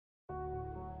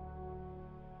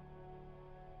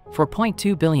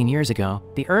4.2 billion years ago,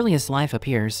 the earliest life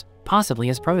appears, possibly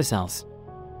as protocells.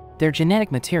 Their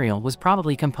genetic material was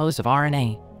probably composed of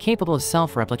RNA, capable of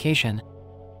self-replication.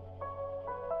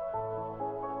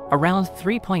 Around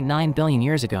 3.9 billion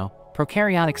years ago,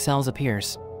 prokaryotic cells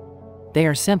appears. They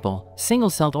are simple,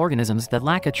 single-celled organisms that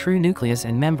lack a true nucleus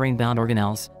and membrane-bound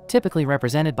organelles, typically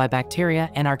represented by bacteria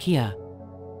and archaea.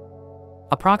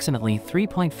 Approximately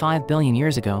 3.5 billion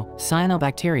years ago,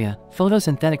 cyanobacteria,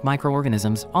 photosynthetic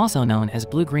microorganisms also known as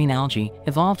blue-green algae,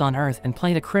 evolved on Earth and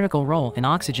played a critical role in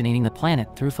oxygenating the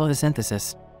planet through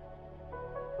photosynthesis.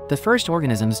 The first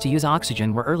organisms to use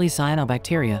oxygen were early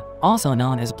cyanobacteria, also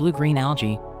known as blue-green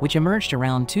algae, which emerged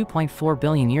around 2.4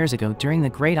 billion years ago during the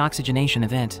Great Oxygenation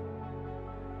Event.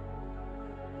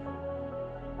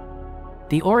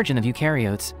 The origin of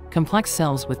eukaryotes, complex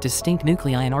cells with distinct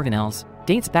nuclei and organelles,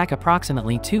 dates back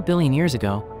approximately 2 billion years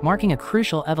ago, marking a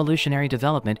crucial evolutionary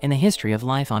development in the history of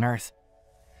life on Earth.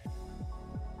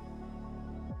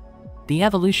 The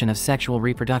evolution of sexual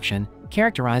reproduction,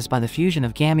 characterized by the fusion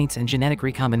of gametes and genetic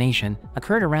recombination,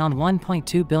 occurred around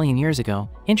 1.2 billion years ago,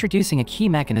 introducing a key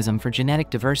mechanism for genetic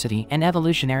diversity and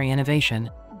evolutionary innovation.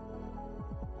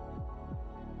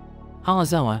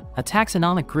 Holozoa, a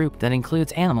taxonomic group that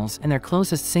includes animals and their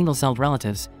closest single-celled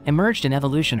relatives, emerged in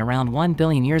evolution around 1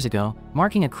 billion years ago,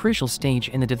 marking a crucial stage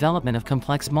in the development of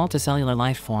complex multicellular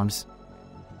life forms.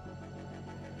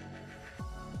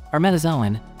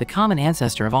 Metazoan, the common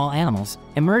ancestor of all animals,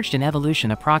 emerged in evolution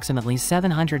approximately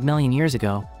 700 million years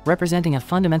ago, representing a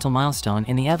fundamental milestone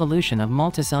in the evolution of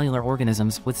multicellular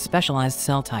organisms with specialized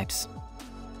cell types.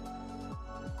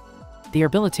 The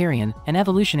Erbilitarian, an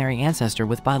evolutionary ancestor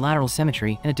with bilateral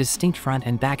symmetry and a distinct front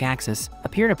and back axis,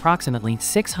 appeared approximately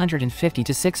 650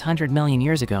 to 600 million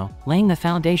years ago, laying the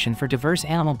foundation for diverse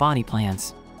animal body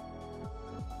plans.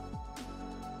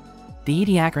 The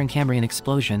Ediacaran Cambrian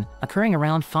explosion, occurring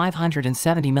around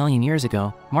 570 million years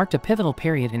ago, marked a pivotal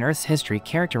period in Earth's history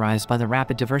characterized by the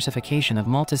rapid diversification of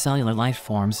multicellular life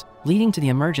forms, leading to the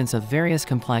emergence of various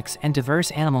complex and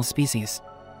diverse animal species.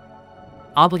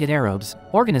 Obligate aerobes,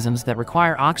 organisms that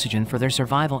require oxygen for their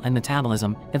survival and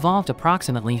metabolism, evolved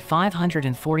approximately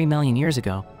 540 million years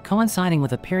ago, coinciding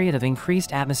with a period of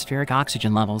increased atmospheric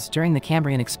oxygen levels during the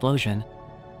Cambrian explosion.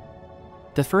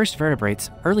 The first vertebrates,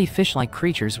 early fish-like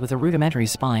creatures with a rudimentary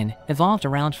spine, evolved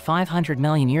around 500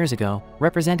 million years ago,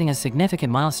 representing a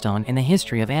significant milestone in the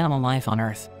history of animal life on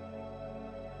Earth.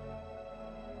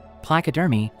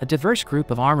 Placodermi, a diverse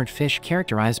group of armored fish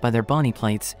characterized by their bony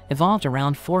plates, evolved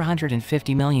around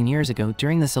 450 million years ago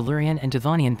during the Silurian and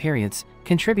Devonian periods,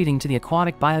 contributing to the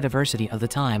aquatic biodiversity of the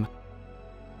time.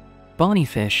 Bony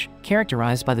fish,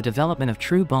 characterized by the development of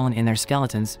true bone in their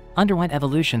skeletons, underwent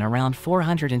evolution around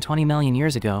 420 million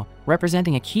years ago,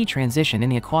 representing a key transition in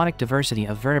the aquatic diversity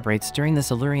of vertebrates during the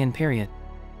Silurian period.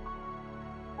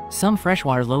 Some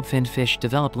freshwater lobe-finned fish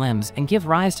develop limbs and give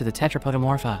rise to the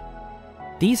Tetrapodomorpha.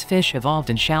 These fish evolved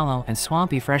in shallow and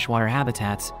swampy freshwater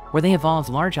habitats, where they evolved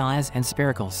large eyes and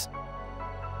spiracles.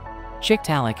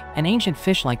 Tiktaalik, an ancient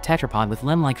fish-like tetrapod with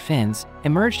limb-like fins,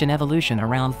 emerged in evolution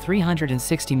around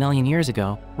 360 million years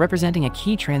ago, representing a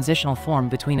key transitional form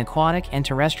between aquatic and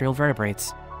terrestrial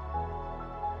vertebrates.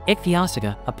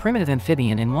 Ichthyostega, a primitive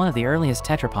amphibian and one of the earliest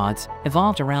tetrapods,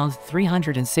 evolved around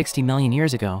 360 million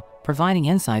years ago, providing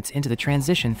insights into the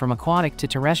transition from aquatic to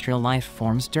terrestrial life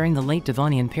forms during the late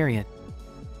Devonian period.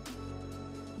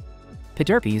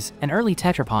 Pedipalps, an early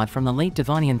tetrapod from the late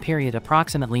Devonian period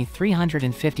approximately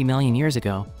 350 million years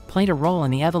ago, played a role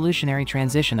in the evolutionary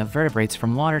transition of vertebrates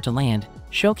from water to land,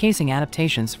 showcasing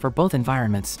adaptations for both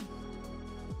environments.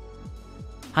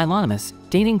 Hylonomus,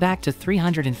 dating back to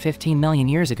 315 million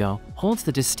years ago, holds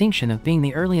the distinction of being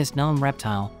the earliest known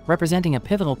reptile, representing a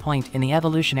pivotal point in the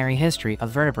evolutionary history of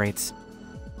vertebrates.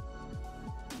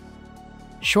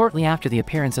 Shortly after the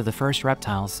appearance of the first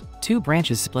reptiles, two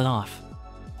branches split off.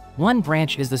 One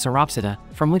branch is the Sauropsida,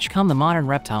 from which come the modern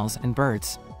reptiles and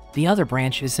birds. The other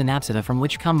branch is Synapsida, from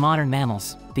which come modern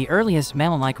mammals. The earliest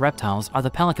mammal-like reptiles are the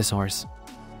pelycosaurs.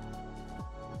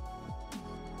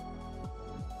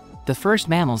 The first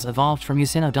mammals evolved from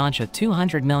Eucynodontia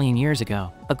 200 million years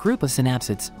ago, a group of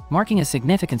synapsids, marking a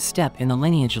significant step in the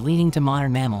lineage leading to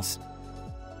modern mammals.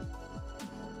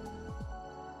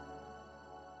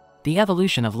 The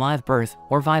evolution of live birth,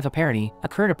 or viviparity,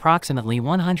 occurred approximately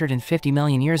 150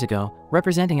 million years ago,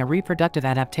 representing a reproductive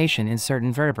adaptation in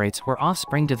certain vertebrates where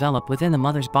offspring develop within the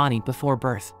mother's body before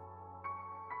birth.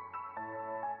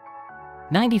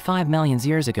 95 million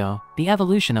years ago, the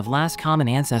evolution of last common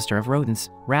ancestor of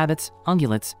rodents, rabbits,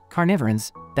 ungulates,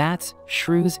 carnivorans, bats,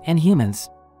 shrews, and humans.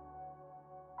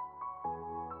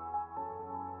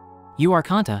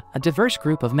 Eukaryotes, a diverse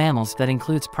group of mammals that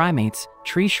includes primates,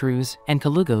 tree shrews, and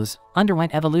colugos,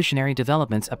 underwent evolutionary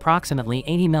developments approximately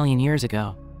 80 million years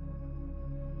ago.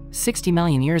 60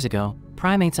 million years ago,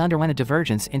 primates underwent a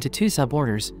divergence into two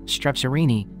suborders,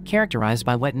 Strepsirini, characterized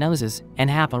by wet noses,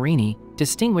 and Haplorhini,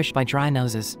 distinguished by dry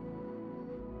noses.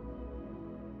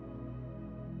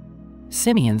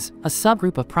 Simians, a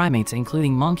subgroup of primates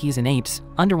including monkeys and apes,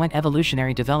 underwent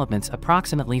evolutionary developments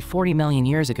approximately 40 million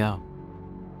years ago.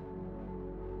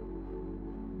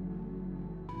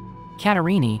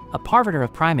 Catarrhini, a parviter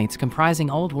of primates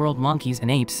comprising Old World monkeys and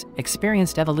apes,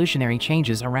 experienced evolutionary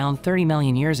changes around 30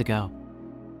 million years ago.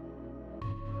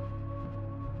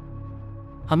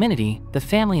 Hominidae, the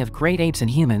family of great apes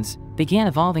and humans, began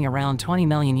evolving around 20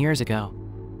 million years ago.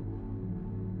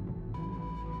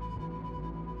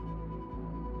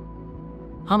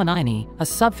 Hominidae, a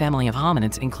subfamily of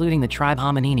hominids including the tribe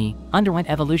Hominidae,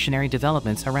 underwent evolutionary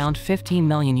developments around 15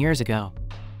 million years ago.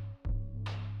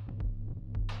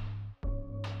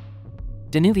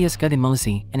 Danuvius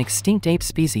gudemosi, an extinct ape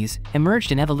species,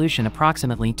 emerged in evolution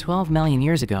approximately 12 million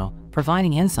years ago,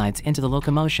 providing insights into the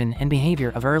locomotion and behavior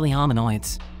of early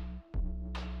hominoids.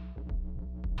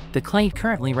 The clade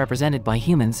currently represented by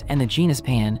humans and the genus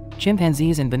Pan,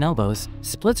 chimpanzees and bonobos,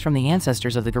 splits from the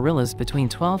ancestors of the gorillas between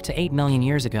 12 to 8 million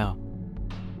years ago.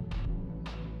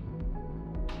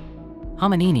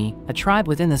 Hominini, a tribe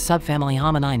within the subfamily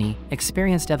Hominidae,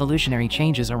 experienced evolutionary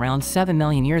changes around 7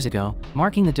 million years ago,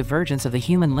 marking the divergence of the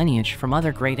human lineage from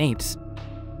other great apes.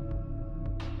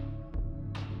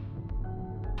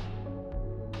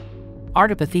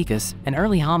 Ardipithecus, an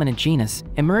early hominid genus,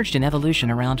 emerged in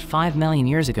evolution around 5 million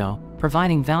years ago,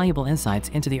 providing valuable insights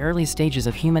into the early stages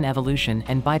of human evolution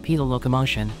and bipedal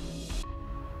locomotion.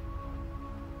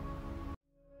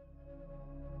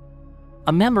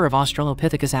 A member of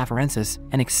Australopithecus afarensis,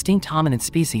 an extinct hominid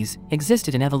species,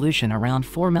 existed in evolution around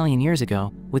 4 million years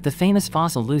ago, with the famous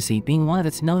fossil Lucy being one of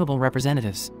its notable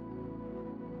representatives.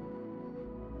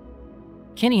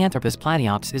 Kinesianthropus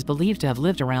platyops is believed to have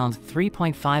lived around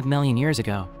 3.5 million years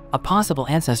ago. A possible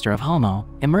ancestor of Homo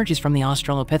emerges from the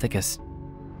Australopithecus.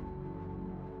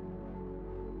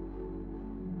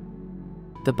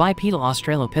 The bipedal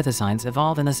Australopithecines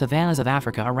evolved in the savannas of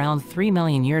Africa around 3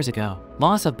 million years ago.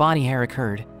 Loss of body hair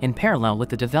occurred, in parallel with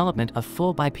the development of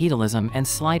full bipedalism and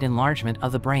slight enlargement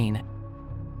of the brain.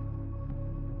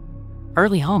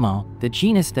 Early Homo, the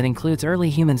genus that includes early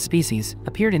human species,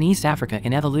 appeared in East Africa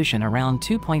in evolution around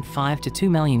 2.5 to 2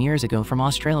 million years ago from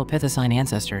Australopithecine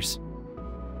ancestors.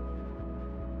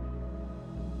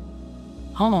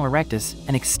 Homo erectus,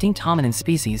 an extinct hominin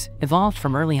species, evolved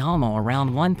from early Homo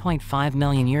around 1.5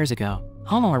 million years ago.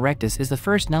 Homo erectus is the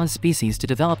first known species to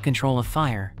develop control of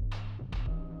fire.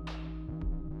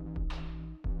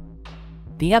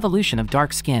 The evolution of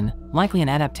dark skin, likely an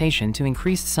adaptation to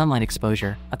increased sunlight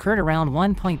exposure, occurred around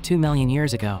 1.2 million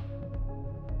years ago.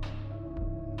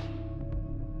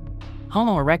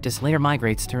 Homo erectus later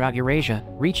migrates throughout Eurasia,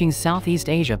 reaching Southeast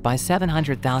Asia by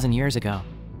 700,000 years ago.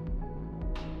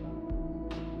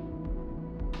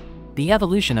 The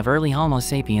evolution of early Homo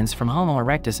sapiens from Homo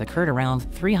erectus occurred around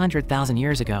 300,000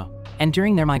 years ago, and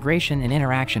during their migration and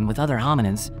interaction with other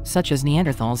hominins, such as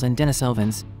Neanderthals and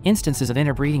Denisovans, instances of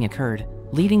interbreeding occurred,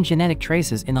 leaving genetic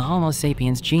traces in the Homo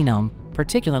sapiens genome,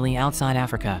 particularly outside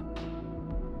Africa.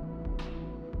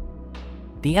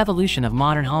 The evolution of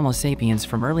modern Homo sapiens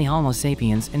from early Homo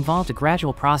sapiens involved a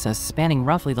gradual process spanning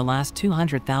roughly the last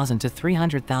 200,000 to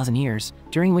 300,000 years,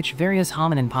 during which various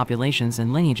hominin populations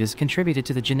and lineages contributed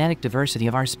to the genetic diversity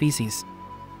of our species.